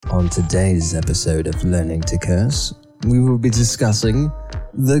On today's episode of Learning to Curse, we will be discussing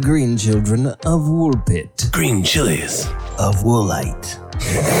the green children of Woolpit. Green chilies of Woolite.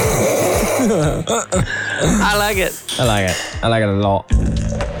 I like it. I like it. I like it a lot.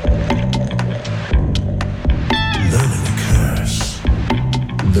 Learning to Curse.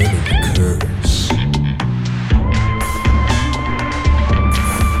 Learning to Curse.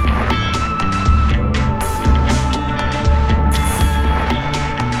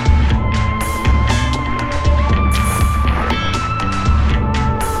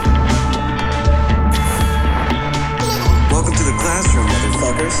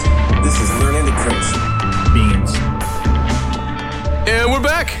 This is Learning to Curse. Beans. And we're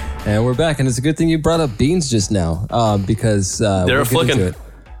back. And we're back, and it's a good thing you brought up beans just now, because they're flicking. It.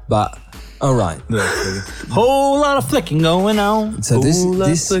 But all right, whole lot of flicking going on. So this is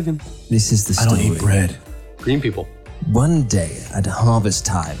the story. I don't eat bread. Green people. One day at harvest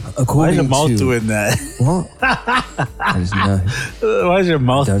time, Why according is your mouth to doing that? what? Why is your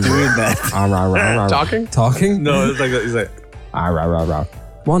mouth doing that? Talking? No, it's like he's like.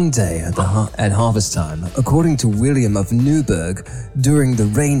 One day at harvest time, according to William of Newburgh, during the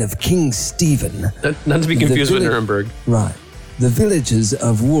reign of King Stephen. Not to be confused with Nuremberg. Right. The villagers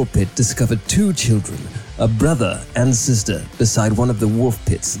of Woolpit discovered two children, a brother and sister, beside one of the wolf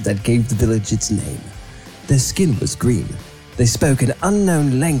pits that gave the village its name. Their skin was green. They spoke an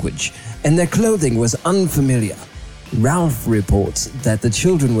unknown language, and their clothing was unfamiliar. Ralph reports that the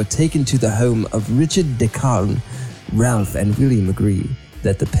children were taken to the home of Richard de Calne. Ralph and William agree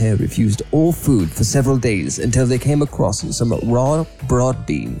that the pair refused all food for several days until they came across some raw broad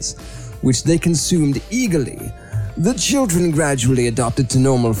beans, which they consumed eagerly. The children gradually adopted to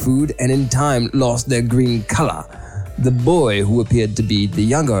normal food and in time lost their green color. The boy, who appeared to be the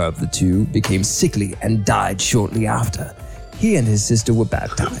younger of the two, became sickly and died shortly after. He and his sister were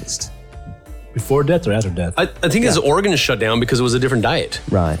baptized. Before death or after death? I think his organs shut down because it was a different diet.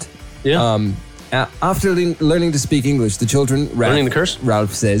 Right. Yeah. After learning to speak English, the children, learning the curse?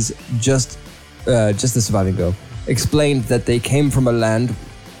 Ralph says, just the surviving go, explained that they came from a land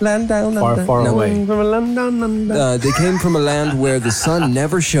down far away. They came from a land where the sun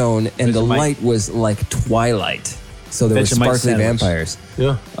never shone and the light was like twilight. So there were sparkly vampires.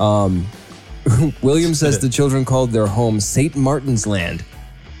 Yeah. William says the children called their home St. Martin's Land.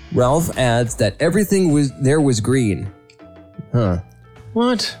 Ralph adds that everything was green. Huh.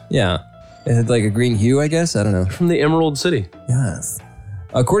 What? Yeah. It had like a green hue, I guess? I don't know. From the Emerald City. Yes.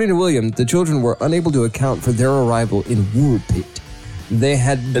 According to William, the children were unable to account for their arrival in Woolpit.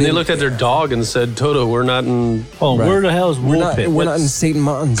 They looked at their dog and said, Toto, we're not in... Oh, right. Where the hell is Woolpit? We're not in St.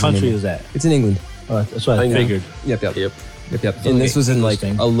 Martin's. What country is that? It's in England. Oh, that's what I figured. Yep. And this was in like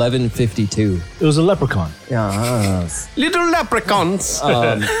 1152. It was a leprechaun. Yeah. Little leprechauns.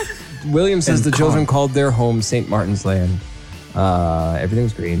 William says the children called their home St. Martin's Land. Everything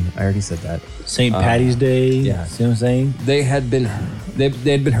was green. I already said that. St. Patty's Day. Yeah. See what I'm saying? They had been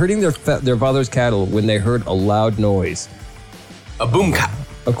herding their father's cattle when they heard a loud noise. A boom cap.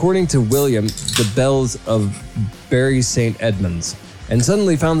 According to William, the bells of Bury St. Edmunds, and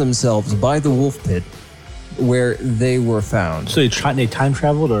suddenly found themselves by the wolf pit where they were found. So they time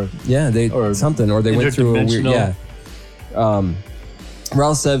traveled, or yeah, they went through a weird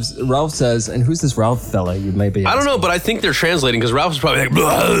Ralph says, and who's this Ralph fella? You might be. I don't know, but I think they're translating because Ralph's probably like.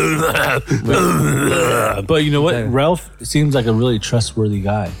 But you know what? Ralph seems like a really trustworthy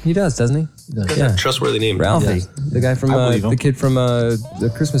guy. He does, doesn't he? He does. Yeah. Trustworthy name. Ralphie, the guy from the kid from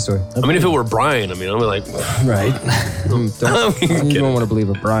the Christmas Story. I mean, if it were Brian, I'm like, right. You don't want to believe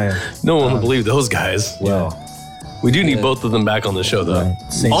a Brian. No one would believe those guys. Well, we do need both of them back on the show, though.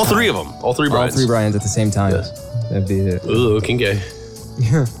 Right. All three of them. All three Brians. All three Brians at the same time. Yes. That'd be it. Ooh, King Gay.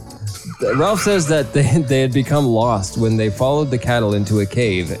 Yeah. Ralph says that they had become lost when they followed the cattle into a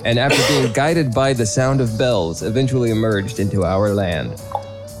cave, and after being guided by the sound of bells, eventually emerged into our land.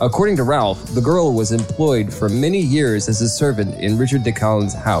 According to Ralph, the girl was employed for many years as a servant in Richard de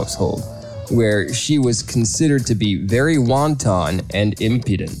Calne's household, where she was considered to be very wanton and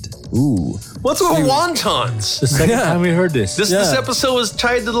impudent. Ooh. What's with wontons? The second time we heard this. This episode was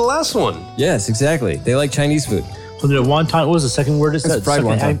tied to the last one. Yes, exactly. They like Chinese food. So the wonton, what was the second word? It's fried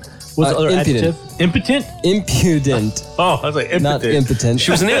wonton. What's the other impudent. adjective? Impotent? Impudent. Oh, I was like impotent. Not impotent. She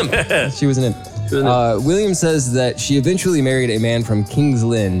was an imp. She was an imp. William says that she eventually married a man from King's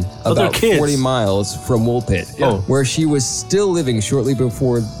Lynn, about 40 miles from Woolpit, where she was still living shortly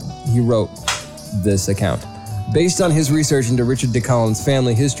before he wrote this account. Based on his research into Richard de Calne's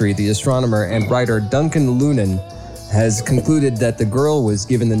family history, the astronomer and writer Duncan Lunan has concluded that the girl was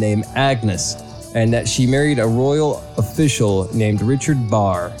given the name Agnes, and that she married a royal official named Richard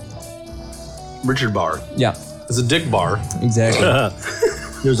Barr. Richard Barr. Yeah, It's a dick bar. exactly.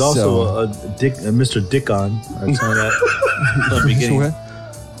 There's also So- a Mr. Dickon. Or something like that. From the beginning.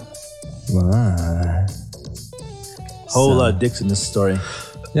 Wow. Whole lot of dicks in this story.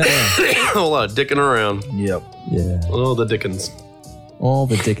 Yeah, A lot of dicking around. Yep. yeah. Oh, the Dickens. All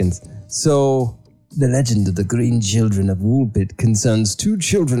the Dickens. So, the legend of the Green Children of Woolpit concerns two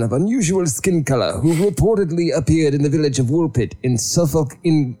children of unusual skin color who reportedly appeared in the village of Woolpit in Suffolk,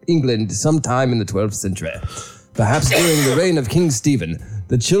 England, sometime in the 12th century. Perhaps during the reign of King Stephen.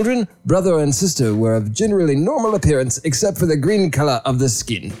 The children, brother and sister, were of generally normal appearance except for the green color of the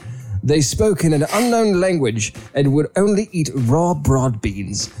skin. They spoke in an unknown language and would only eat raw broad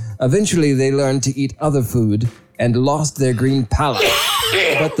beans. Eventually, they learned to eat other food and lost their green palate.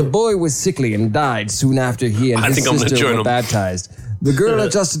 But the boy was sickly and died soon after he and I his think I'm gonna sister join were him. baptized. The girl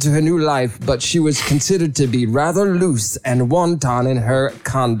adjusted to her new life, but she was considered to be rather loose and wanton in her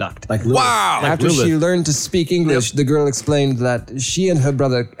conduct. Wow. After she learned to speak English, the girl explained that she and her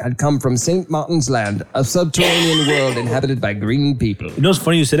brother had come from St. Martin's Land, a subterranean world inhabited by green people. You know, it's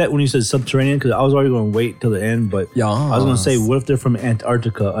funny you said that when you said subterranean, because I was already going to wait till the end, but Yeah. I was going to say, what if they're from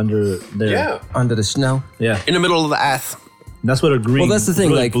Antarctica under there? Yeah. Under the snow. Yeah. In the middle of the earth. That's what a green. Well, that's the thing.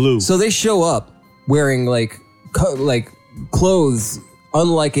 really Like, blue. so they show up wearing like clothes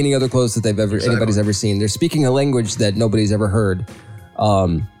unlike any other clothes that anybody's ever seen. They're speaking a language that nobody's ever heard.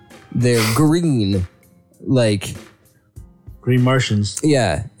 They're green, like Green Martians.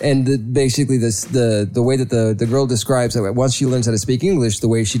 yeah. And basically, the way that the girl describes it, once she learns how to speak English, the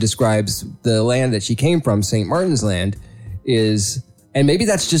way she describes the land that she came from, St. Martin's Land, is. And maybe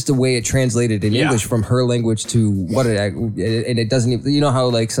that's just the way it translated in English from her language to what and it doesn't even, you know how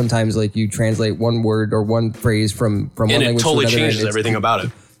like sometimes like you translate one word or one phrase from one And language it totally to another, changes everything about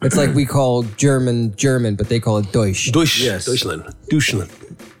it. It's like we call German, but they call it Deutsch. Deutsch. Yes. Deutschland. Deutschland.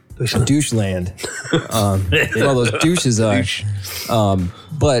 Deutschland. Doucheland. Where all those douches are.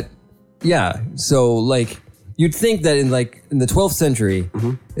 But yeah, so like you'd think that in the 12th century,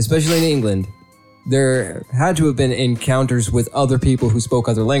 especially in England, there had to have been encounters with other people who spoke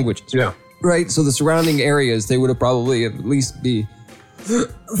other languages. Yeah. Right? So the surrounding areas, they would have probably at least be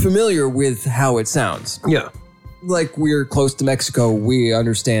familiar with how it sounds. Yeah. Like we're close to Mexico, we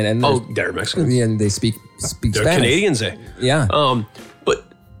understand. And Oh, they're Mexicans. and they speak They're Spanish. Canadians, eh? Yeah. But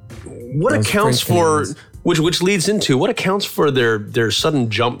what Those accounts French for Canadians. which leads into what accounts for their sudden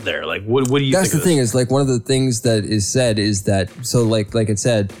jump there? Like what do you That's think the of thing this? is like one of the things that is said is that so like it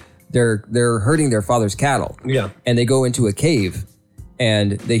said they're herding their father's cattle. Yeah. And they go into a cave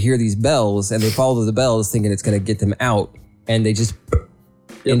and they hear these bells and they follow the bells thinking it's going to get them out and they just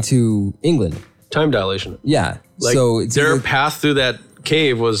into England. Time dilation. Yeah. Like so it's their either- path through that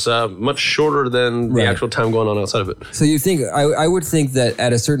cave was much shorter than Right. the actual time going on outside of it. so you think I would think that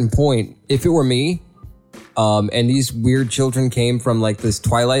at a certain point, if it were me, and these weird children came from like this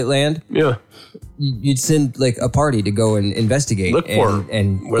Twilight land, Yeah. you'd send like a party to go and investigate. Look for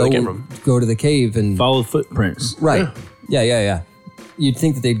and where go, they came from. Go to the cave and Follow footprints. right. Yeah. You'd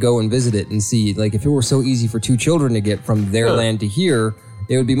think that they'd go and visit it and see, like, if it were so easy for two children to get from their land to here,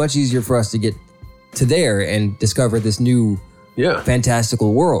 it would be much easier for us to get to there and discover this new Yeah.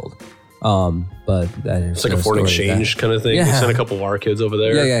 fantastical world. But that is It's like a foreign exchange kind of thing. Yeah. They send a couple of our kids over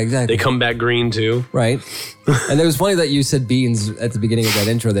there. Yeah, exactly. They come back green too. Right. And it was funny that you said beans at the beginning of that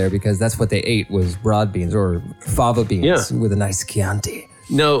intro there because that's what they ate was broad beans or fava beans Yeah. with a nice Chianti.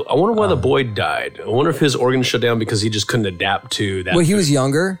 No, I wonder why the boy died. I wonder if his organs shut down because he just couldn't adapt to that. Well, he was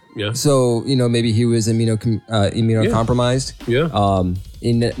younger. Yeah. So, maybe he was immunocompromised. Yeah.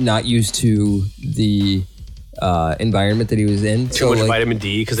 Not used to the environment that he was in. Too much vitamin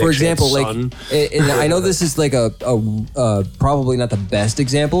D because they For actually had example, like, sun. and I know this is like a probably not the best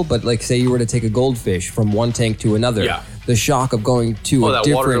example, but like say you were to take a goldfish from one tank to another, Yeah. the shock of going to a that water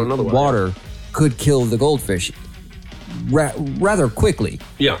to different another one, water could kill the goldfish rather quickly.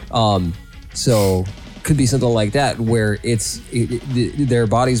 Yeah. So could be something like that where their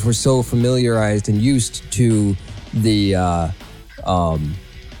bodies were so familiarized and used to the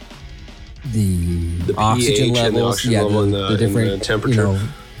oxygen pH and the levels, oxygen level and the different temperature.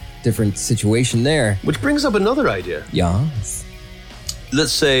 different situation there. Which brings up another idea. Yeah,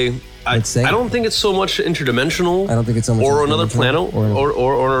 Let's say. I don't think it's so much interdimensional. I don't think it's so much or another planet, interdimensional,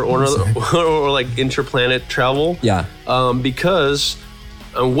 or another, or like interplanet travel. Yeah. Because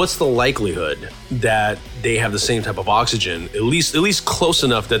what's the likelihood that they have the same type of oxygen, at least close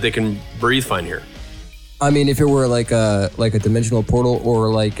enough that they can breathe fine here? I mean, if it were like a dimensional portal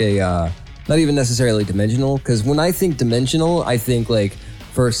or like a not even necessarily dimensional, because when I think dimensional, I think like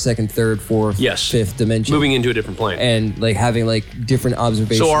first, second, third, fourth, fifth dimension. Moving into a different plane. And like having like different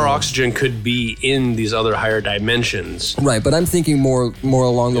observations. So our oxygen could be in these other higher dimensions. Right, but I'm thinking more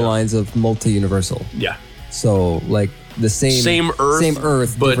along the lines of multi-universal. Yeah. So like the same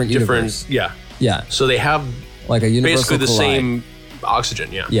Earth, but different universe. Yeah. So they have like a universal basically the collide. same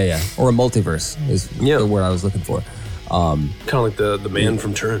oxygen. Yeah. Or a multiverse is the word I was looking for. Kind of like the man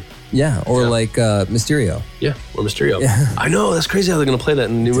from Turin. Yeah, or like Mysterio. Yeah, or Mysterio. Yeah. I know, that's crazy how they're going to play that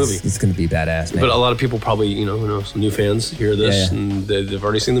in the new movie. It's going to be badass, man. But a lot of people probably, who knows, new fans hear this and they've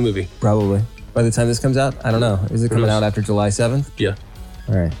already seen the movie. Probably. By the time this comes out, I don't know. Is it coming out after July 7th? Yeah.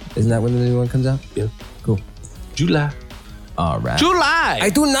 All right. Isn't that when the new one comes out? Yeah. Cool. July. All right. July! I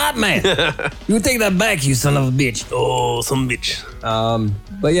do not, man. You take that back, you son of a bitch. Oh, some bitch.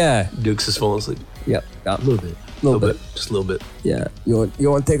 But yeah. Dukes is falling asleep. Yep. A little bit. A little bit. Just a little bit. Yeah. You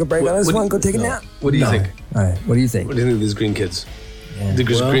want to take a break on this one? Go take a nap. What do you think? All right. What do you think? What do you think of these green kids? The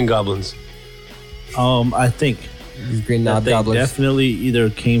green goblins. I think These green that knob they gobblers. definitely either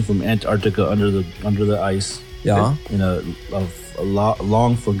came from Antarctica under the ice. Yeah. In a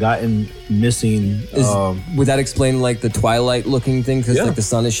long forgotten, missing. Would that explain like the twilight looking thing? Because like the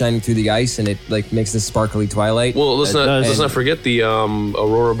sun is shining through the ice and it like makes this sparkly twilight. Well, let's not forget the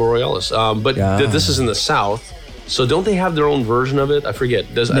Aurora Borealis. But this is in the south. So don't they have their own version of it? I forget.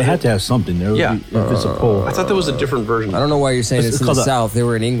 They had to have something. If it's a pole. I thought there was a different version. I don't know why you're saying it's in the south. They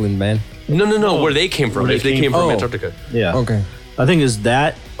were in England, man. No. Where they came from. If they came from Antarctica. Yeah. Okay. I think it's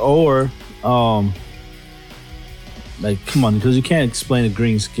that or like, come on, because you can't explain a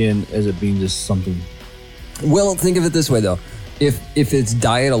green skin as it being just something. Well, think of it this way though: if it's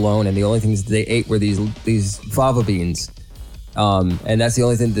diet alone and the only things they ate were these fava beans, and that's the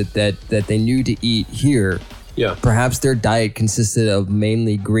only thing that they knew to eat here. Yeah. Perhaps their diet consisted of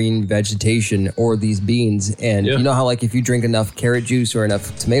mainly green vegetation or these beans. And you know how like if you drink enough carrot juice or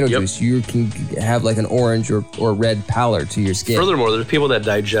enough tomato juice, you can have like an orange or red pallor to your skin. Furthermore, there's people that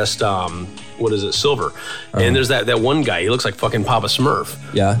digest silver. And there's that one guy, he looks like fucking Papa Smurf.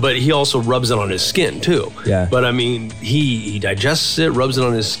 Yeah. But he also rubs it on his skin too. Yeah. But I mean, he digests it, rubs it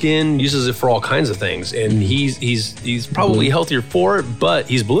on his skin, uses it for all kinds of things. And he's probably healthier for it, but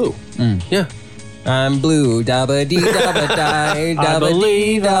he's blue. Yeah. I'm blue, dabba dee dabba die, dabba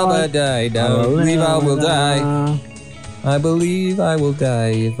dee dabba die, dabba believe I will die. I believe I will die.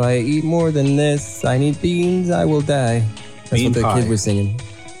 If I eat more than this, I need beans, I will die. That's Bean what the pie. kid was singing.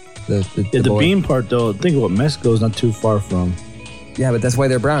 The boy. bean part though, think about Mexico is not too far from. Yeah, but that's why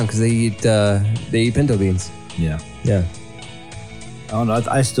they're brown, because they eat pinto beans. Yeah. Yeah. I don't know.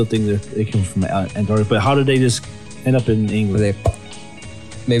 I still think they came from Antarctica, but how did they just end up in England?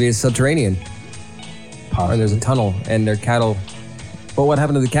 Maybe it's subterranean. Possibly. Or there's a tunnel and their cattle. But what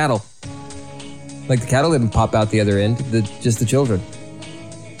happened to the cattle? Like the cattle didn't pop out the other end. Just the children.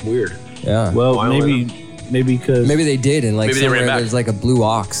 Weird. Yeah. Well, Why maybe because Maybe they did, and like Maybe they ran somewhere back. there's like a blue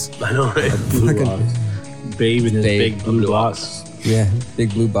ox. I know, right? blue box. Babe in his Babe. big blue box. Yeah,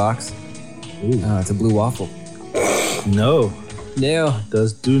 big blue box. Ooh. It's a blue waffle. No, No,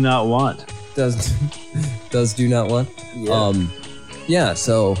 do not want. does do not want. Yeah. Yeah.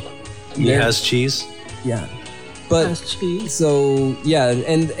 So. He has cheese. Yeah. But so yeah,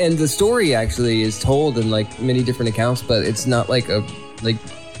 and the story actually is told in like many different accounts, but it's not like a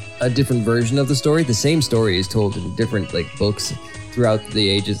different version of the story. The same story is told in different like books throughout the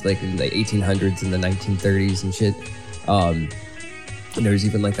ages, like in the 1800s and the 1930s and shit. And there's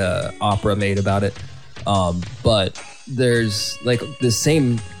even like a opera made about it. But there's like the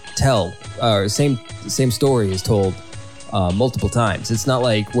same story is told multiple times. It's not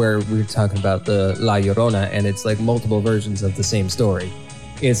like where we were talking about the La Llorona and it's like multiple versions of the same story.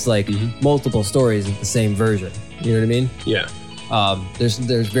 It's like multiple stories of the same version. You know what I mean? Yeah. There's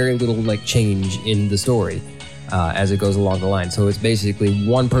very little like change in the story as it goes along the line. So it's basically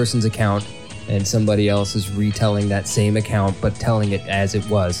one person's account and somebody else is retelling that same account, but telling it as it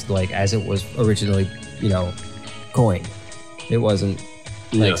was, like as it was originally, coined. It wasn't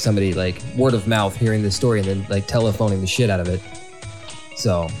like somebody like word of mouth hearing the story and then like telephoning the shit out of it.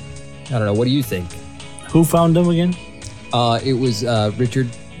 So I don't know. What do you think? Who found them again? It was Richard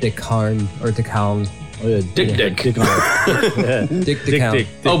Descarnes or Descarnes. Oh yeah, Dick. Dick Descarnes.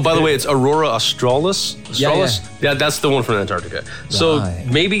 Oh, by the way, it's Aurora Australis. Yeah, that's the one from Antarctica. So Right.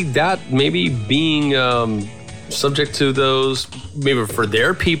 maybe being subject to those, maybe for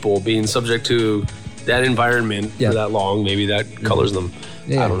their people being subject to that environment for that long, maybe that colors them.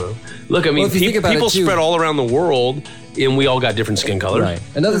 Yeah. I don't know. Look, I mean, if you think about people it, too- spread all around the world, and we all got different skin colors. Right.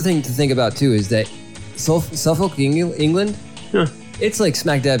 Another thing to think about too is that Suffolk, England, it's like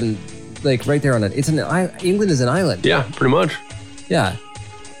smack dab in, like right there on it. England is an island. Yeah, pretty much. Yeah.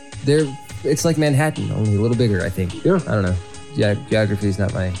 It's like Manhattan, only a little bigger, I think. Yeah. I don't know. Geography is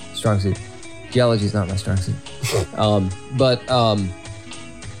not my strong suit. Geology is not my strong suit. But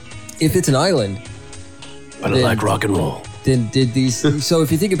if it's an island, I don't like rock and roll. Then did these? So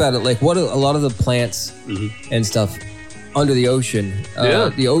if you think about it, like what a lot of the plants and stuff under the ocean,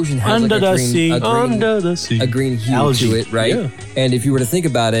 the ocean has Under like the sea. a green hue Algae. to it, right? Yeah. And if you were to think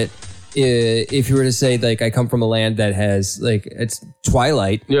about it, if you were to say like I come from a land that has like it's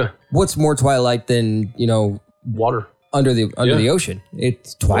twilight, what's more twilight than water under the ocean?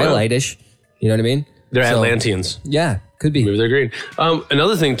 It's twilight-ish. You know what I mean? They're Atlanteans. Yeah, could be. Maybe they're green.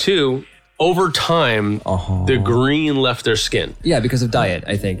 Another thing too. Over time, the green left their skin. Yeah, because of diet,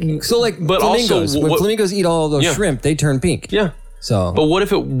 I think. So like but flamingos, also, when flamingos eat all those shrimp, they turn pink. Yeah. So, but what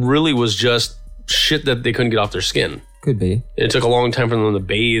if it really was just shit that they couldn't get off their skin? Could be. It took a long time for them to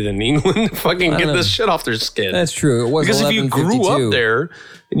bathe in England to fucking get this shit off their skin. That's true. It was because if you grew up there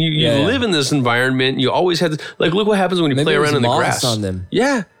and you live in this environment, you always had to, like, look what happens when you play around in the grass. On them.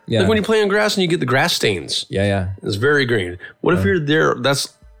 Yeah. Like when you play on grass and you get the grass stains. Yeah. It's very green. What if you're there?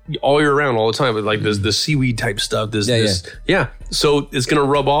 That's all year round, all the time. But like there's the seaweed type stuff. So it's gonna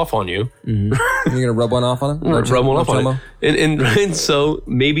rub off on you. Mm-hmm. You're gonna rub one off on them. Rub one off on it. And so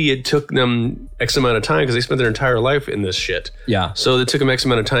maybe it took them X amount of time because they spent their entire life in this shit. Yeah. So it took them X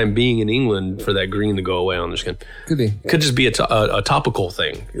amount of time being in England for that green to go away on their skin. Could be. Could just be a topical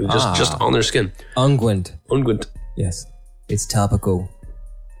thing, just on their skin. Unguent. Yes. It's topical.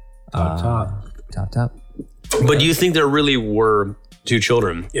 Top. But do you think there really were two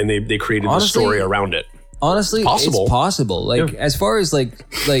children and they created the story around it? Honestly, it's possible. Like as far as like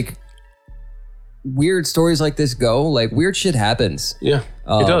weird stories like this go, like weird shit happens. Yeah,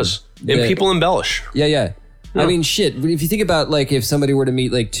 it does. And people embellish. Yeah. I mean, shit. If you think about like if somebody were to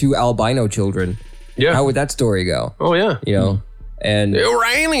meet like two albino children, how would that story go? Oh yeah, And they were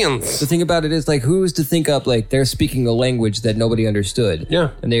aliens. The thing about it is like who's to think up like they're speaking a language that nobody understood.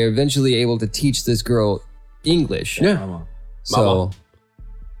 Yeah, and they were eventually able to teach this girl English. Yeah. So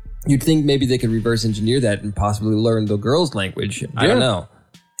you'd think maybe they could reverse engineer that and possibly learn the girl's language. I don't know.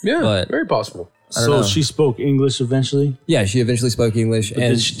 Yeah, but very possible. So she spoke English eventually? Yeah, she eventually spoke English. But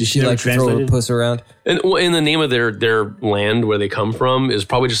and did she liked to throw her puss around. And in the name of their land where they come from is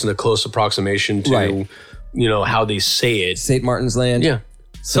probably just in a close approximation to, how they say it. St. Martin's Land. Yeah.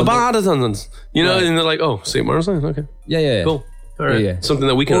 Sabadatons. And they're like, oh, St. Martin's Land? Okay. Yeah. Cool. All right. Yeah. Something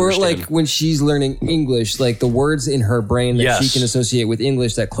that we can understand. Or like when she's learning English, like the words in her brain that she can associate with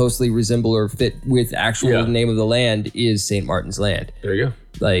English that closely resemble or fit with actual name of the land is St. Martin's Land. There you go.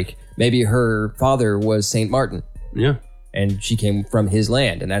 Like maybe her father was St. Martin. Yeah. And she came from his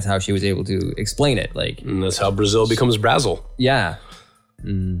land, and that's how she was able to explain it. Like, and that's how Brazil becomes Brazil. Yeah.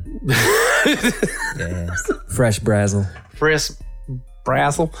 Fresh Brazil. Fresh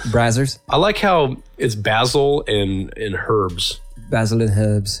Brazil. Brazzers. I like how it's basil and herbs. Basil and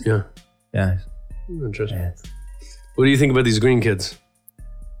herbs. Yeah. Interesting. Yeah. What do you think about these green kids?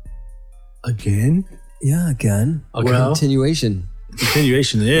 Again? Yeah, again. Continuation.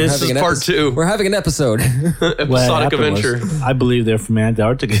 This is part 2. We're having an episode. Episodic adventure. I believe they're from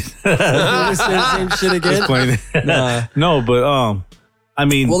Antarctica. Same shit again? No, but I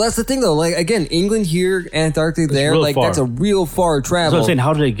mean, well, that's the thing though. Like again, England here, Antarctica there. Like far. That's a real far travel. So I'm saying,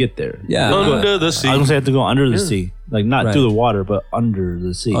 how do they get there? Yeah, under the sea. I was gonna say they have to go under the sea, like not through the water, but under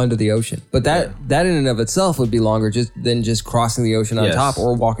the sea, under the ocean. But that in and of itself would be longer than just crossing the ocean on top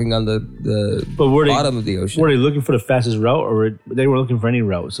or walking on the bottom of the ocean. Were they looking for the fastest route, or they were looking for any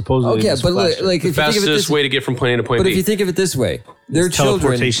route? Supposedly, okay, but like the fastest way to get from point A to point B. But if you think of it this way, they're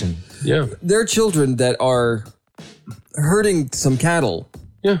children. Yeah, they're children that are herding some cattle.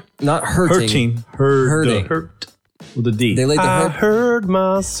 Yeah. Not hurting. Herding. With a D. They laid the I heard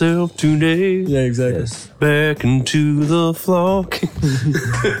myself today. Yeah, exactly. Yes. Back into the flock.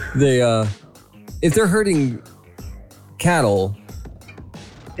 They, if they're herding cattle,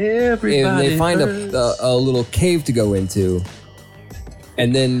 everybody and they find a little cave to go into,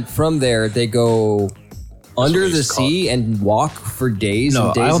 and then from there they go under the sea and walk for days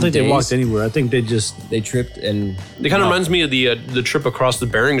and days. No, I don't think they walked anywhere. I think they tripped and. It kind of reminds me of the trip across the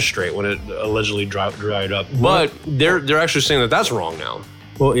Bering Strait when it allegedly dried up. But they're actually saying that that's wrong now.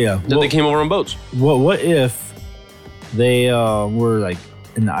 Well, yeah. That they came over on boats. What if they were like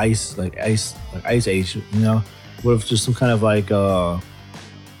in the ice age? What if just some kind of like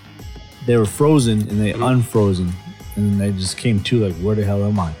they were frozen and they unfrozen and they just came to like, where the hell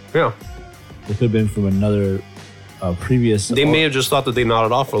am I? Yeah. It could have been from another previous. They may have just thought that they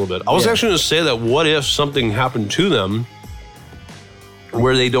nodded off for a little bit. I was actually going to say that what if something happened to them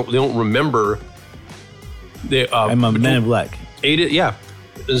where they don't remember. I'm a Man in Black. Ate it, yeah.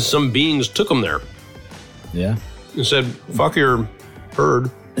 some beings took them there Yeah. and said, "Fuck your herd."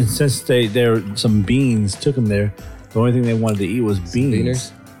 And since some beans took them there, the only thing they wanted to eat was beans.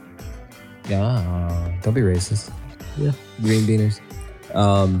 Beaners? Yeah. Don't be racist. Yeah. Green beaners.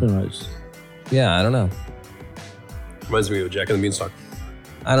 Pretty much. Yeah, I don't know. Reminds me of Jack and the Beanstalk.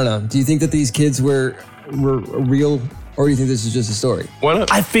 I don't know. Do you think that these kids were real, or do you think this is just a story? Why not?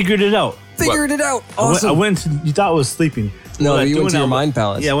 I figured it out. Figured it out. Awesome. I went to, you thought I was sleeping. No, What I you do went to now, your mind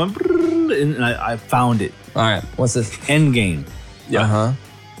palace. Yeah, I went and I found it. All right. What's this? Endgame. Yeah. Uh-huh.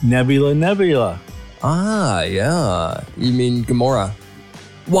 Nebula. Ah, yeah. You mean Gamora?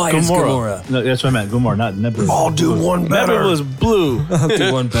 Why is Gamora? No, that's what I meant. Gamora, not Nebula. I'll do one better. Nebula's blue. I'll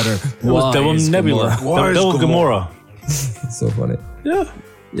do one better. It was Devil Nebula. Why is Devil Gamora. So funny. Yeah.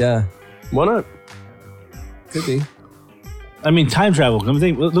 Yeah. Why not? Could be. I mean, time travel. I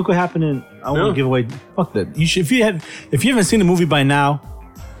mean, look what happened in. I don't want to give away. Fuck that. You should. If you haven't seen the movie by now,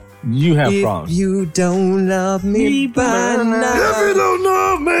 you have If problems. you don't love me by now. If you don't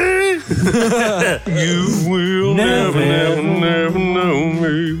love me, you will never know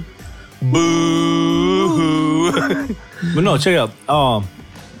me. Boo. But no, check it out.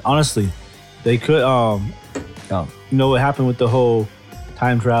 Honestly, they could. Oh. You know what happened with the whole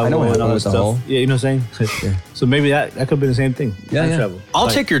time travel I know what and all happened that with the stuff. whole- Yeah, you know what I'm saying. So maybe that could have been the same thing. Yeah, time yeah. travel. I'll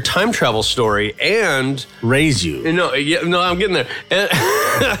Like, take your time travel story and raise you. no, I'm getting there.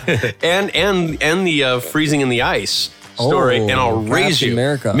 And the freezing in the ice story, Oh, and I'll raise Captain you.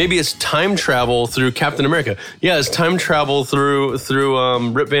 America. Maybe it's time travel through Captain America. Yeah, it's time travel through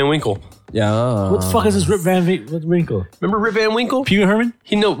Rip Van Winkle. Yeah. What the fuck is this Rip Van Winkle? Remember Rip Van Winkle? Pee Wee Herman?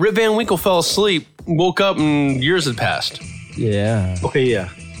 Rip Van Winkle fell asleep, woke up, and years had passed. Yeah. Okay, yeah.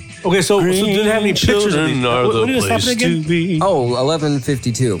 Okay, so did they have any pictures of these? What did this happen again? be. Oh,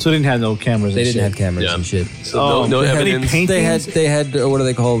 1152. So they didn't have no cameras. They and didn't shit. have cameras Yeah. and shit. So no they had any evidence. paintings? They had what are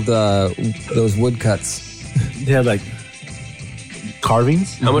they called? Those woodcuts. They had like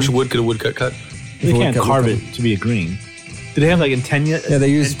carvings. How much wood could a woodcut cut? They can't woodcut, carve woodcut. it to be a green. Did they have like antenna? Yeah, they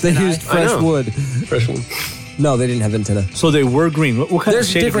used fresh know. wood. Fresh one. No, they didn't have antenna. So they were green. What kind There's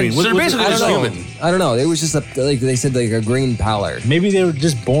of shade of different- green? So they're What- basically I just don't know. human. I don't know. It was just like they said like a green pallor. Maybe they were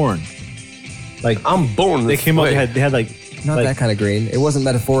just born. Like I'm born. they this came up. way. They had like Not like, that kind of green. It wasn't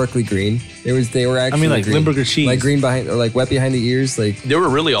metaphorically green. They were actually. like green. Limburger cheese. like green behind or like wet behind the ears, like They were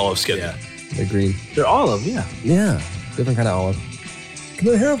really olive skin. Yeah. the green. They're olive. Yeah. Yeah, different kind of olive. Can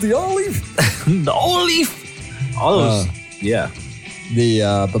I have the olive? The olive. Olives. Yeah. The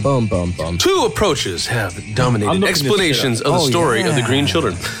ba-boom bum bum. Two approaches have I'm dominated looking explanations this of the Oh, story of the yeah. Green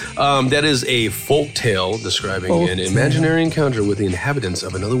Children. That is a folk tale describing an Folktale. imaginary encounter with the inhabitants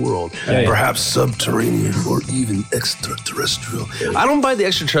of another world, Yeah. perhaps subterranean or even extraterrestrial. I don't buy the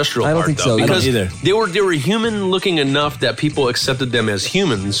extraterrestrial I don't part, think though, so. I don't because either. they were human looking enough that people accepted them as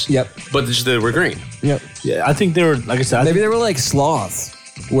humans. Yep. But they were green. Yep. Yeah. I think they were. Like I said. Maybe they were like sloths,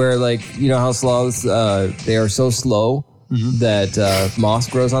 where like you know how sloths they are so slow that moss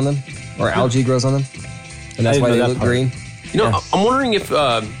grows on them or algae grows on them, and that's I didn't why know they that look part. green. You know, Yeah. I'm wondering if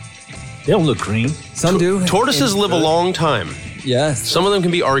They don't look green. Some do. tortoises live a long time. Yes. Some of them can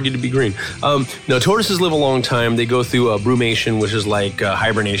be argued to be green. No, tortoises live a long time. They go through brumation, which is like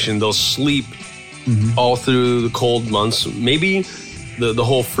hibernation. They'll sleep all through the cold months. Maybe the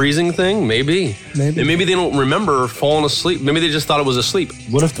whole freezing thing. Maybe. And maybe they don't remember falling asleep. Maybe they just thought it was asleep.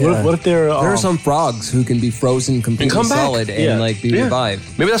 What if they're? There are some frogs who can be frozen completely come back. solid and Yeah. like be Yeah. revived.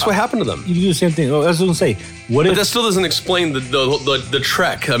 Maybe that's what happened to them. You can do the same thing. Oh, I was going to say. What But if that still doesn't explain the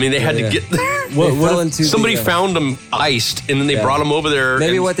trek. I mean, they had Yeah. to get there. They what fell if into Somebody the, found them iced, and then they Yeah. brought them over there.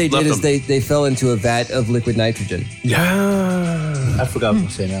 Maybe and what they did left is them. they fell into a vat of liquid nitrogen. Yeah. I forgot what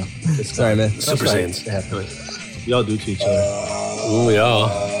to say now. It's Sorry, man. That's Super right. Saiyans. It happens. Y'all do to each other. Oh yeah.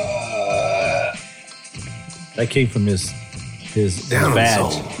 That came from his Down vag.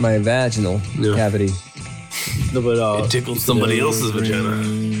 soul. My vaginal Yeah. cavity. No, but It tickled somebody else's vagina.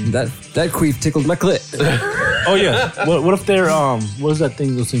 That queef tickled my clit. Oh yeah. What if they're what is that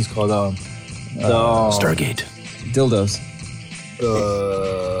thing? Those things called Stargate. Dildos.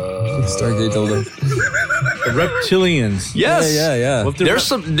 Stargate dildo. the reptilians. Yes. Yeah. What if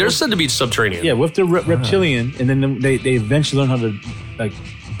they're They're said to be subterranean. yeah. What if they're reptilian and then they eventually learn how to like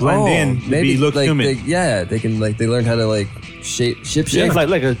blend in to be look like human? they can like they learn how to like ship Yeah, shape.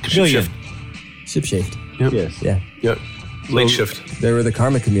 like a chameleon. Ship shaped. Yep. Yes. Yeah. Yep. Late shift. They were the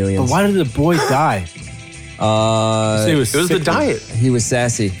karma But chameleons. why did the boy die? It was the sick. diet. He was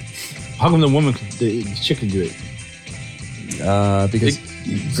sassy. How come the woman, the chick can do it? Because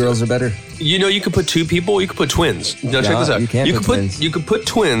girls are better. You know, you could put two people. You could put twins. Now check Yeah, this out. you can't put put twins. You could put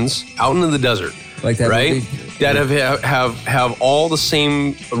twins out into the desert. Like that right? movie? That have all the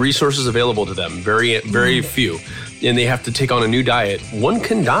same resources available to them. Very few. And they have to take on a new diet. One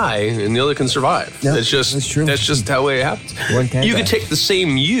can die and the other can survive. Yeah, that's true. That's just how it happens. One can you die. could take the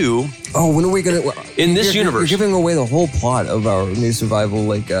same you. Oh, when are we gonna? In this universe, you're giving away the whole plot of our new survival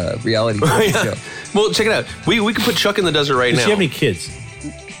reality TV show. Well, check it out. We could put Chuck in the desert right now. Does she have any kids?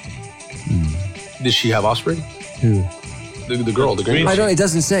 Does she have offspring? Who? The girl, the green. I don't. It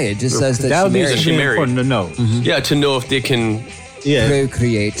doesn't say. It just says that, That would she be married. She married. important to know. Yeah, to know if they can,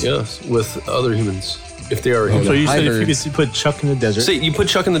 Procreate. yes, with other humans, if they are humans. So you said if you Hybrids. could put Chuck in the desert. Say you put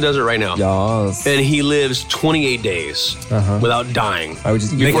Chuck in the desert right now, Yes. and he lives 28 days without dying. I would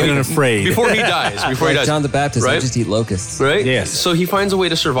just eat Making locusts. him afraid. Before he dies. Like John the Baptist, I right? would just eat locusts. Right? Yes. So he finds a way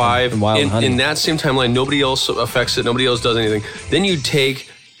to survive And wild honey. in that same timeline. Nobody else affects it. Nobody else does anything. Then you take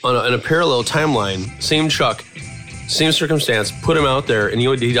on a parallel timeline, same Chuck, same circumstance, put him out there, and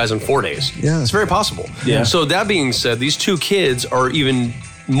he dies in 4 days. Yeah. It's very possible. Yeah. So that being said, these two kids are even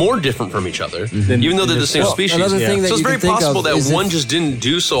more different from each other, even though they're the same Well, species. another thing that So it's you very can think possible of that is one if- just didn't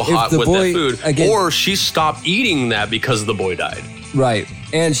do so hot the with boy- that food, again- or she stopped eating that because the boy died. Right.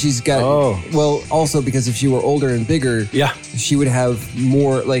 And she's got. Oh. Well, also because if she were older and bigger, Yeah. she would have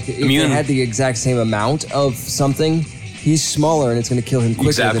more. Like if Immune. they had the exact same amount of something. He's smaller and it's going to kill him quicker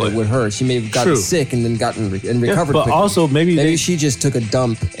Exactly. than it would her. She may have gotten True. sick and then recovered but quicker. also maybe she just took a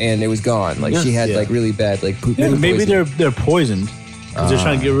dump and it was gone. Like she had Yeah. like really bad like poop. food maybe poisoning they're poisoned because they're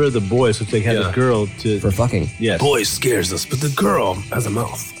trying to get rid of the boy so they have Yeah. a girl to. for fucking. Yes. Boy scares us, but the girl has a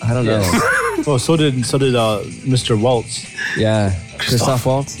mouth. I don't know. Oh, so did Mr. Waltz. Yeah, Christoph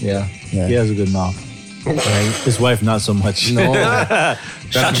Waltz. Yeah. Yeah. He has a good mouth. Right? His wife not so much. No.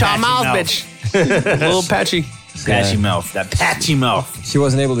 Shut your mouth, bitch. Little patchy. Patchy mouth. That patchy mouth. She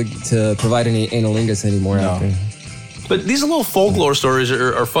wasn't able to provide any analingus anymore after. But these little folklore stories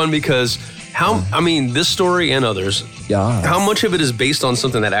are fun because this story and others, Yeah. how much of it is based on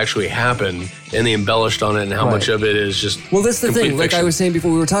something that actually happened and they embellished on it, and how Right. much of it is just Well, that's the complete thing. Like I fiction? was saying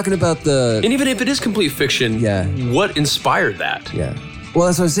before, we were talking about the. And even if it is complete fiction, Yeah. what inspired that? Yeah. Well,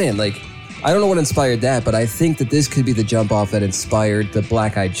 that's what I'm saying. Like, I don't know what inspired that, but I think that this could be the jump off that inspired the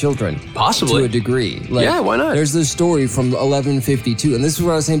Black-Eyed Children. Possibly. To a degree. Like, Yeah, why not? There's this story from 1152, and this is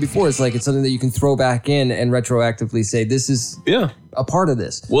what I was saying before. It's like it's something that you can throw back in and retroactively say this is Yeah. a part of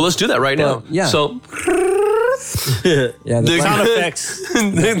this. Well, let's do that right now. yeah. So Yeah. The, Sound effects.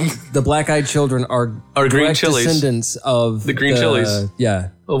 the Black-Eyed Children are Green direct chilies. descendants of The green chilies. Yeah.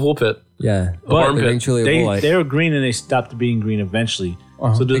 of Woolpit. Yeah. But the green chili of Woolite. They were green and they stopped being green eventually.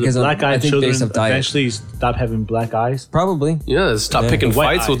 So do Because the of- I black-eyed think children based off diet. eventually stop having black eyes? Probably. Yeah, stop picking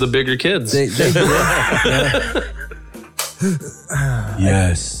White fights with the eyes. bigger kids. They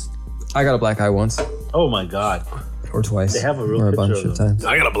Yes. I got a black eye once Oh my God. or twice. They have a real or a picture bunch of of them. times.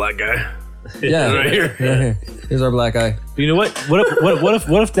 I got a black guy. Yeah. Right here. Here. Here's our black eye. But you know what?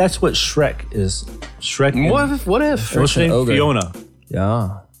 What if that's what Shrek is? Shrek. and- What if? What's her an name? ogre. Fiona. Yeah.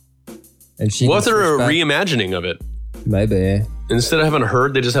 And she What if gets they're a pushed back. reimagining of it? Maybe. Instead of having a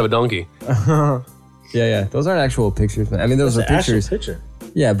herd, they just have a donkey. Yeah. Those aren't actual pictures, man. I mean, those are The actual pictures. picture.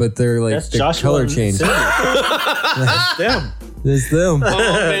 Yeah, but they're like That's the Joshua color and change. Cindy. That's them. It's them. Oh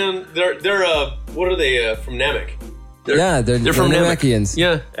man, they're what are they from Namek? They're from Namek. Namekians.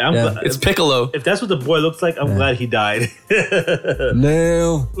 Yeah, I'm Yeah. glad- it's Piccolo. if that's what the boy looks like, I'm glad he died.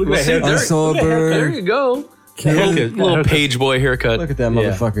 No. Look Well, at see, that I haircut. saw a Look at that There bird. you go. Kill. haircut. Little page boy haircut. Look at that Yeah.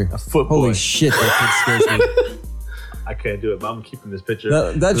 motherfucker. A foot Holy boy. shit, that kid scares me. I can't do it, but I'm keeping this picture.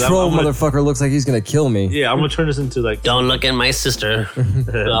 That 'Cause troll I'm gonna- motherfucker looks like he's gonna kill me. Yeah, I'm gonna turn this into like. Don't look at my sister.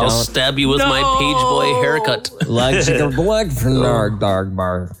 I'll stab you with my page boy haircut. Like a black from Narg Darg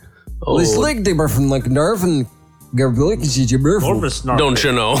Bar. This leg digger from like Nerf and More snark. Don't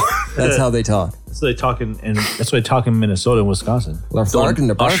you know? That's how they talk. That's what they talk in Minnesota and Wisconsin. They're farting,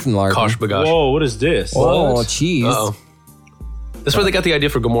 they're barking, larking. Kosh bagosh. Whoa, what is this? Oh, cheese. Uh-oh. That's where they got the idea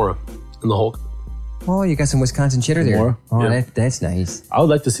for Gamora and the Hulk. Oh, you got some Wisconsin cheddar there. More? Oh, Yeah. that's nice. I would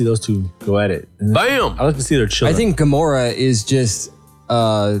like to see those two go at it. And Bam! I'd like to see their I children. think Gamora is just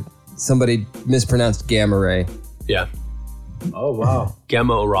somebody mispronounced Gamma Ray. Yeah. Oh wow,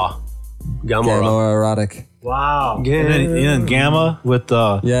 Gamora. Gamora. Gamma erotic. wow. And then Gamma with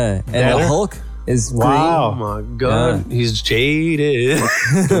the Yeah. And Better? the Hulk is Oh wow, my god. He's jaded.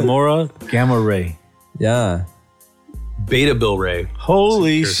 Gamora, Gamma Ray. green. Yeah. Beta Bill Ray.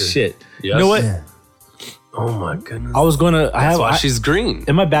 Holy Seriously. shit! Yes. You know what? Yeah. Oh my goodness. I was gonna. That's why she's green.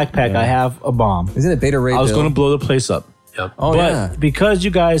 in my backpack. I have a bomb. Isn't it Beta Ray I was Bill? gonna blow the place up. Yep. Oh, but yeah. because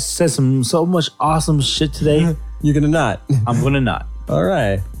you guys said so much awesome shit today, You're gonna not. I'm gonna not. All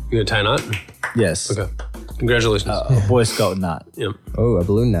right. You gonna tie a knot? Yes. Okay. Congratulations. A Boy Scout not. Yep. Oh, a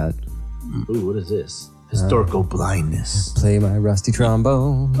balloon knot. Ooh, what is this? Historical blindness. Play my rusty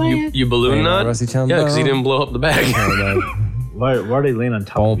trombone. You balloon Play my nut? rusty Yeah, trombone. because he didn't blow up the bag. Why are they laying on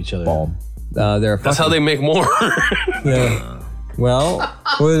top of each other? They're That's how they make more. Yeah. Well,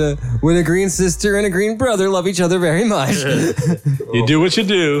 when a green sister and a green brother love each other very much. You do what you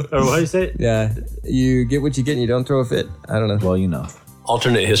do. Or what do you say? Yeah. You get what you get and you don't throw a fit. I don't know. Well, you know.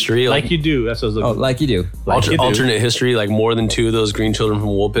 Alternate history. Like you do. That's what I was looking Oh, like you do. Like you do. alternate history, like more than 2 of those green children from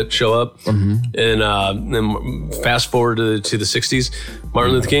Woolpit show up. Mm-hmm. And then fast forward to the 60s,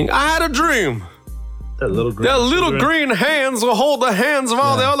 Martin Luther King, I had a dream. That little green. That little green hands will hold the hands of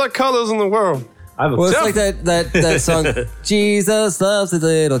all the other colors in the world. I have a Well, it's like that song, Jesus loves the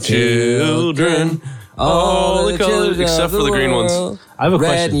little children. All the colors children except of for the green ones. world. I have a Red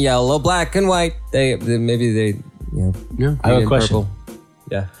question. and yellow, black and white. Maybe they, Yeah. I have green a and question. purple.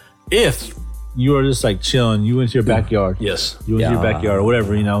 Yeah. If you are just like chilling, you went to your backyard. Yes. You went to your backyard or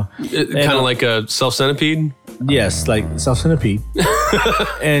whatever, you know. Kind of like a self-centipede. Yes, like South Centipede.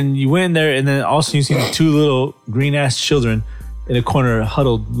 And you went in there, and then all of a sudden you see the 2 little green ass children in a corner,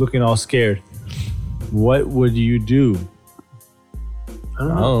 huddled, looking all scared. What would you do? I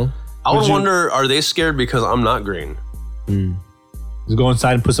don't know. I would wonder, are they scared because I'm not green? Just go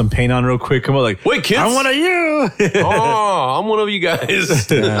inside and put some paint on real quick. Come on, like, Wait, kids. I'm one of you. Oh, I'm one of you guys.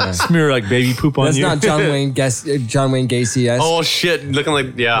 Smear like baby poop on That's you. not John Wayne Gacy. Oh shit! Looking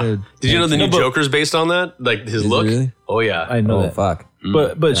like Did you know the new Joker's based on that? Like his look. really? Oh yeah. I know Oh, that. fuck.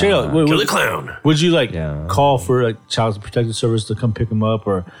 But check out. Kill the clown. Would you like Yeah. call for like Child Protective Service to come pick him up,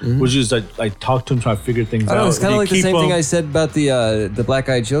 or would you just like talk to him, try to figure things I out? don't know. It's kind Do of you like the keep same thing him? I said about the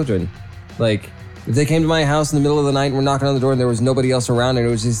black-eyed children. Like, if they came to my house in the middle of the night and were knocking on the door and there was nobody else around and it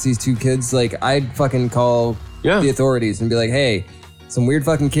was just these 2 kids, like, I'd fucking call the authorities and be like, hey, some weird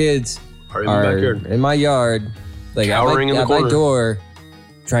fucking kids Are in the backyard. in my yard, like Cowering in the at my corner. door,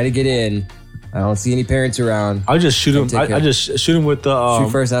 trying to get in. I don't see any parents around. I'll just shoot him. take I it. just shoot him with the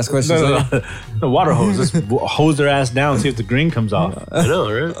Shoot first, ask questions no, later. the water hose. Just hose their ass down, see if the green comes off. I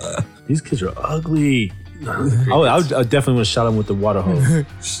know, right? These kids are ugly. I definitely would have shot him with the water hose.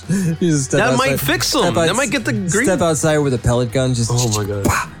 You just step That outside- might fix them. step That outs- might get the green. Step outside with a pellet gun. Just Oh my god.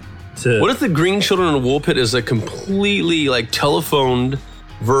 What if the green children in Woolpit is a completely like telephoned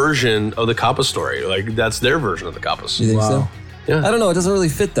version of the Kappa story? Like that's their version of the Kappas. You think so? Yeah. I don't know. It doesn't really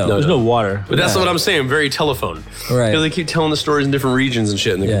fit though. There's no water. But that's what I'm saying. Very telephone. Right. Because they keep telling the stories in different regions and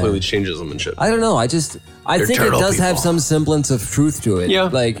shit, and they Yeah. completely changes them and shit. I don't know. I think it turtle does have people. some semblance of truth to it. Yeah.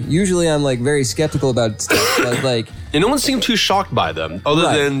 Like usually I'm like very skeptical about stuff, but like And no one seemed too shocked by them, other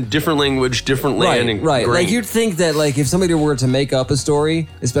Right. than different language, different land, and right. green. Like you'd think that like if somebody were to make up a story,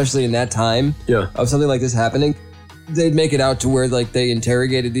 especially in that time, Yeah. of something like this happening, they'd make it out to where like they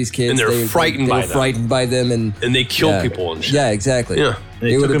interrogated these kids And they're frightened by were them. frightened by them, and And they kill yeah. people and shit. Yeah, exactly. Yeah. They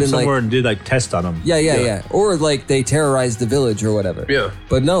It took would've him been somewhere like- and did like tests on him. Yeah. Or like they terrorized the village or whatever. Yeah.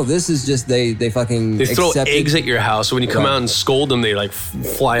 But no, this is just they fucking They throw accepted- eggs at your house, so when you come Right. out and scold them, they like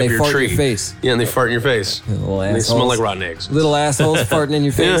fly They up your fart in tree. your face. Yeah, and they fart in your face. Little And they smell assholes. like rotten eggs. Little assholes farting in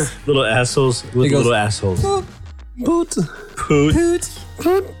your face. Little assholes with He goes, little assholes. Poot. Poot.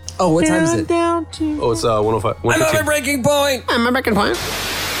 Poot. Oh, what time is it? Oh, it's 105. I'm at my 115. breaking point. I'm a breaking point.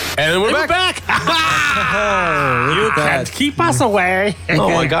 And we're back. You Can't keep us away. Oh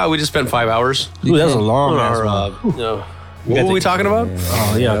my god, we just spent 5 hours Ooh, that was a long on ass our. one. What were we talking about?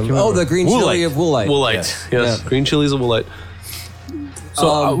 Oh yeah. Oh, the green chili of Woolite. Woolite. Yes. Yes. Yeah. Green chilies of Woolite.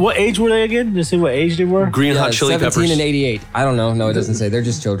 So what age were they again? Did they say what age they were? Green hot chili 17 peppers. and 88. I don't know. No, it doesn't say. They're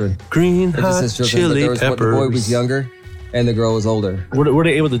just children. Green It just hot says children. But chili there was peppers. the boy was younger, and the girl was older. Were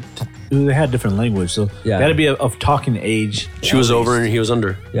they able to? They had different language, so Yeah. they had to be of talking age. She was over and he was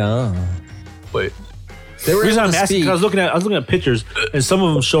under. Yeah. Wait. They were The reason able I'm to asking, speak. 'cause I was looking at pictures, and some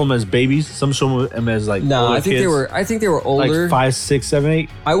of them show them as babies, some show them as like No, older I think kids, they were older. like 5, 6, 7, 8.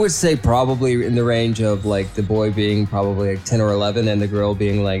 I would say probably in the range of like the boy being probably like 10 or 11 and the girl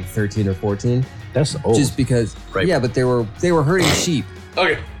being like 13 or 14. That's old. Just because, Right. yeah, but they were herding sheep.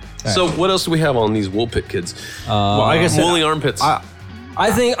 Okay. So what else do we have on these Woolpit kids? well, like I said, Woolly armpits.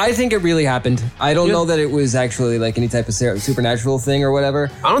 I think it really happened. I don't know that it was actually like any type of supernatural thing or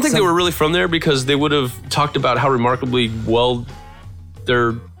whatever. I don't think they were really from there because they would have talked about how remarkably well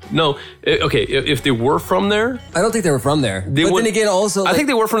they're. No, okay. If they were from there, I don't think they were from there. But would- then again, also, I think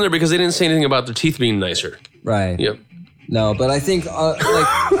they were from there because they didn't say anything about their teeth being nicer. right. Yep. No, but I think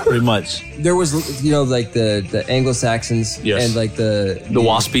like pretty much. there was like the Anglo-Saxons Yes. and like the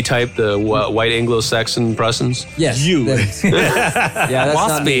Waspy type, the white Anglo-Saxon Protestants. yes You. yeah, that's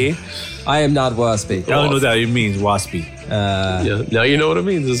not me. Waspy. I am not waspy. I don't know what that even means, waspy. Yeah. Now you know what it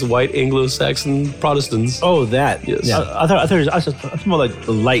means. It's white Anglo-Saxon Protestants. Oh, that. Yes. Yeah. I thought it was more like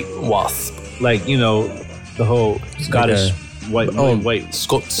the light wasp. Like, the whole Scottish white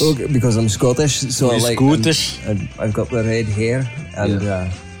Scots. Okay, because I'm Scottish, so Scottish. I've got the red hair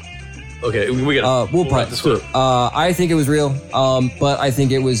and. Okay, we got Woolpit. I think it was real, but I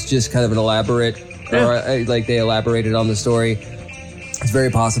think it was just kind of an elaborate, like they elaborated on the story. It's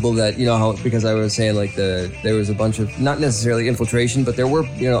very possible that because I was saying there was a bunch of not necessarily infiltration, but there were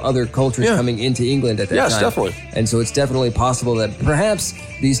other cultures coming into England at that time. Yes, definitely. And so it's definitely possible that perhaps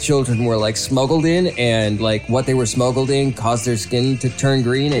these children were smuggled in, and what they were smuggled in caused their skin to turn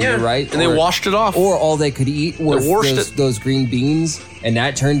green. And you're right, and they washed it off, or all they could eat were those green beans, and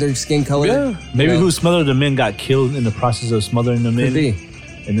that turned their skin color. Yeah, maybe who smothered them in got killed in the process of smothering them in. Could be.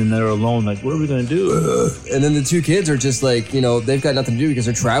 And then they're alone, what are we going to do? And then the two kids are just they've got nothing to do because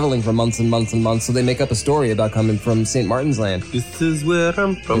they're traveling for months and months and months. So they make up a story about coming from St. Martin's Land. This is where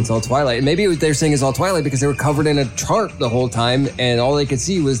I'm from. It's all Twilight. And maybe they're saying it's all Twilight because they were covered in a chart the whole time and all they could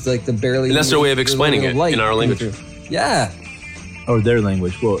see was the barely... And that's their way of explaining it in our language. Yeah. Or their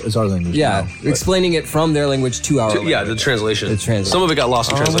language. Well, it's our language. Yeah. Now, explaining it from their language to our language. Yeah, the translation. Some of it got lost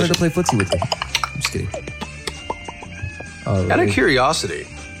in I translation. wanted to play footsie with you. I'm just kidding. Out of curiosity.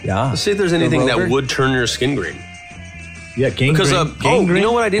 Yeah. Let's see if there's anything that would turn your skin green. Yeah, gangrene. You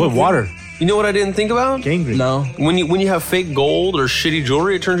know what I didn't... With water. You know what I didn't think about? Gangrene. No. When you have fake gold or shitty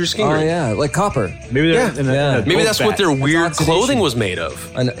jewelry, it turns your skin green. Oh, yeah. Like copper. Maybe they're in a Maybe that's what their weird oxidation. clothing was made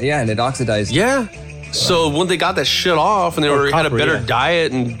of. And it oxidized. Yeah. So when they got that shit off and they had a better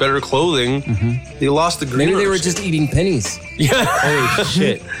diet and better clothing, they lost the green. Maybe they were just eating pennies. Yeah. Holy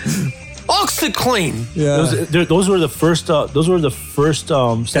shit. OxyClean. Yeah. Those were the first. Those were the first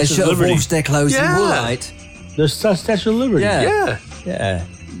They Statue should of have Liberty. washed their clothes in Yeah. woolite. The Statue of Liberty. Yeah. Yeah. Yeah.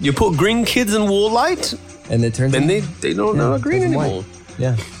 You put green kids in woolite, And it turns then they don't know green turns anymore. white.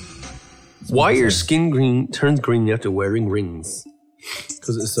 Yeah. Why your skin turns green after wearing rings?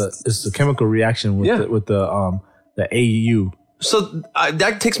 Because it's a chemical reaction with the AU. So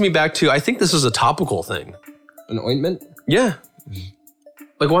that takes me back to, I think this is a topical thing. An ointment? Yeah.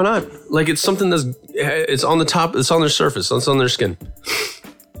 Like, why not? Like, it's something it's on the top, it's on their surface, it's on their skin.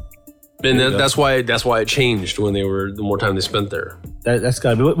 And that's why it changed the more time they spent there. That's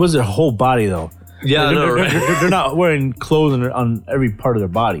got to be. What was their whole body though? Yeah, they're not wearing clothing on every part of their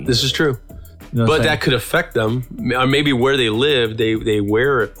body. This is true. You know what But I'm saying? that could affect them. Or maybe where they live, they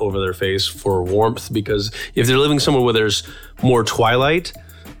wear it over their face for warmth, because if they're living somewhere where there's more twilight,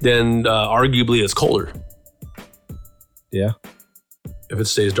 then arguably it's colder Yeah, if it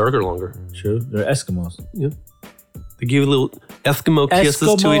stays darker longer. true. They're Eskimos. Yeah. They give little Eskimo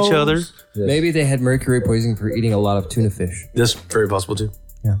kisses to each other. Yes. Maybe they had mercury poisoning for eating a lot of tuna fish. That's very possible too.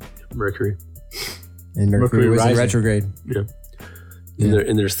 Yeah. Mercury. And mercury was rising. in retrograde. Yeah.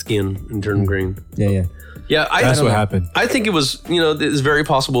 In their skin and turn green. Yeah. Yeah, That's what happened. I think it was, it's very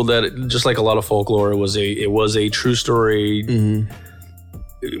possible that just like a lot of folklore, it was a true story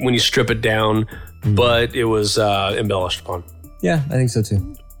when you strip it down, but it was embellished upon. Yeah, I think so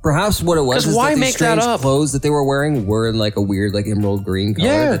too. Perhaps what it was is why that these make that strange up? clothes that they were wearing were in like a weird like emerald green color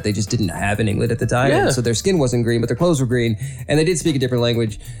Yeah. that they just didn't have in England at the time. Yeah. And so their skin wasn't green, but their clothes were green. And they did speak a different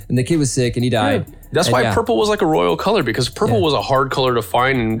language. And the kid was sick and he died. That's And why yeah. purple was like a royal color, because purple was a hard color to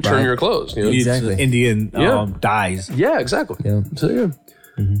find and turn Right. your clothes. You know? Exactly. Indian Yeah. dyes. Yeah, exactly. Yeah. So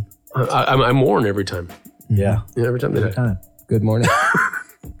yeah, I mourn every time. Yeah. Yeah, every time they die. Time. Good morning.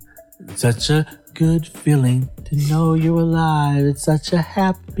 Such a good feeling to know you're alive. It's such a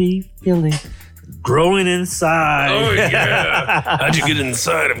happy feeling. Growing inside. Oh yeah, how'd you get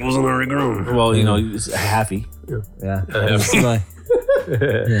inside if it wasn't already grown? Well, it's happy. Yeah. It was semi,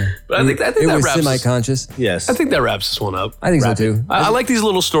 But I think it that was wraps. semi-conscious. Yes. I think that wraps this one up. I think so too. I like these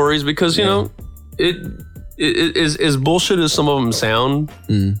little stories because it is as bullshit as some of them sound.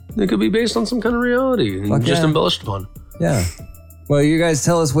 They could be based on some kind of reality and Fuck just yeah. embellished upon. Yeah. Well, you guys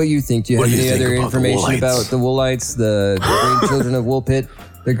tell us what you think. Do you What have do you any think other about the information Woolites? about the Woolites, the green children of Woolpit,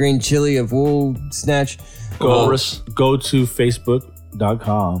 the green chili of Wool Snatch? Walrus. Go to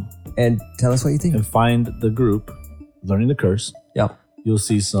Facebook.com And tell us what you think. and find the group Learning the Curse. Yep. You'll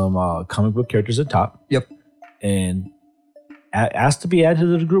see some comic book characters at top. Yep. And ask to be added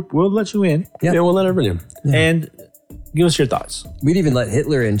to the group. We'll let you in. Yeah. Yeah, we'll let everyone in. And give us your thoughts. We'd even let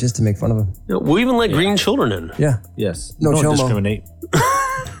Hitler in just to make fun of him. Yeah, we'll even let green children in. Yeah. Yes. No Don't chomo. discriminate.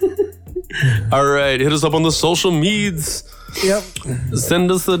 All right, hit us up on the social medias. Yep.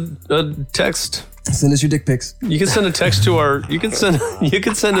 Send us a text. Send us your dick pics. You can send a text to our. You can send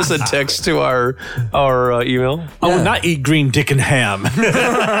us a text to our email. I would not eat green dick and ham.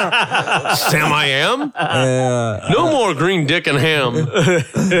 Sam, I am. No more green dick and ham.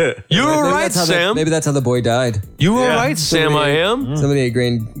 You were right, Sam. Maybe that's how the boy died. You were right, Sam. I am. Somebody ate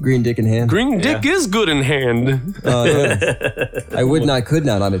green dick in hand. Green dick is good in hand. I would not, could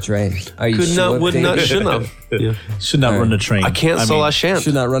not on a train. Are you Could sure, not, would David? not, should not. Yeah. Should not run the train. I can't, so I shan't.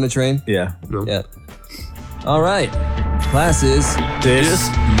 Should not run a train? Yeah. No. Yeah. All right. Class is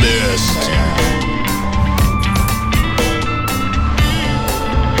Dismissed.